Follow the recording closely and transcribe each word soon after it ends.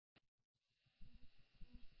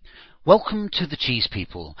Welcome to the Cheese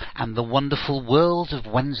People and the wonderful world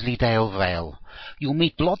of Wensleydale Vale. You'll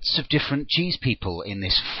meet lots of different cheese people in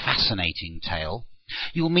this fascinating tale.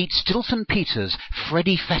 You'll meet Stilton Peters,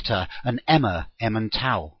 Freddie, Feta and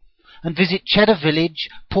Emmental, and visit Cheddar Village,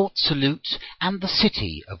 Port Salut and the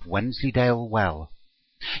city of Wensleydale Well.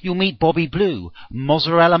 You'll meet Bobby Blue,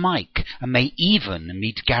 Mozzarella Mike, and may even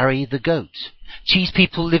meet Gary the Goat. Cheese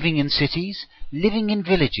people living in cities, living in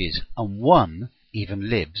villages, and one even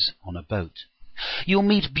lives on a boat. You'll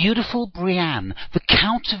meet beautiful Bri-Anne, the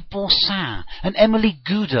Count of Boursin, and Emily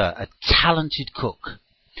Gouda, a talented cook.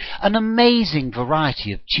 An amazing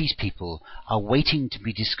variety of cheese people are waiting to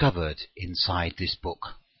be discovered inside this book.